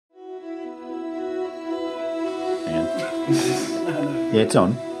Yeah, it's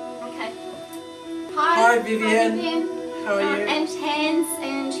on. Okay. Hi, Vivian. How are you? And Hans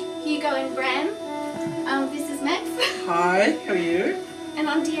and Hugo and Bram. This is Max. Hi, how are you? And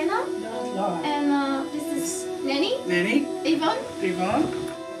I'm Deanna. Hi. And this is Nanny. Nanny. Yvonne. Yvonne.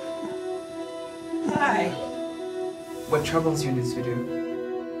 Hi. What troubles you in this video?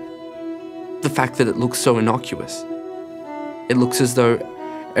 The fact that it looks so innocuous. It looks as though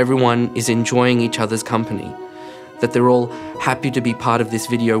everyone is enjoying each other's company, that they're all happy to be part of this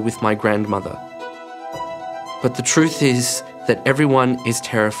video with my grandmother. But the truth is that everyone is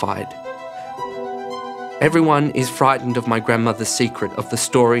terrified. Everyone is frightened of my grandmother's secret, of the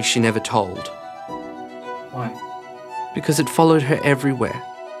story she never told. Why? Because it followed her everywhere.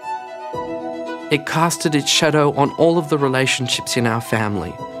 It casted its shadow on all of the relationships in our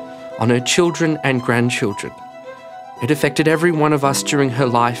family, on her children and grandchildren. It affected every one of us during her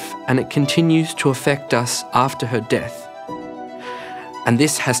life, and it continues to affect us after her death. And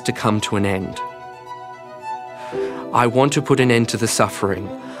this has to come to an end. I want to put an end to the suffering.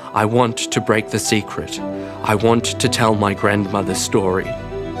 I want to break the secret. I want to tell my grandmother's story.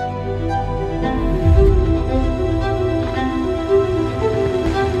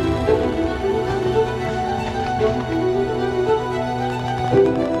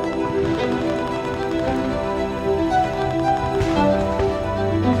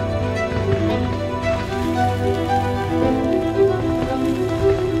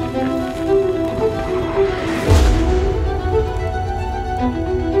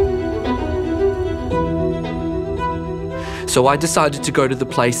 So I decided to go to the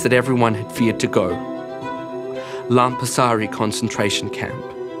place that everyone had feared to go, Lampisari concentration camp.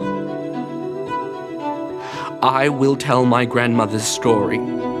 I will tell my grandmother's story.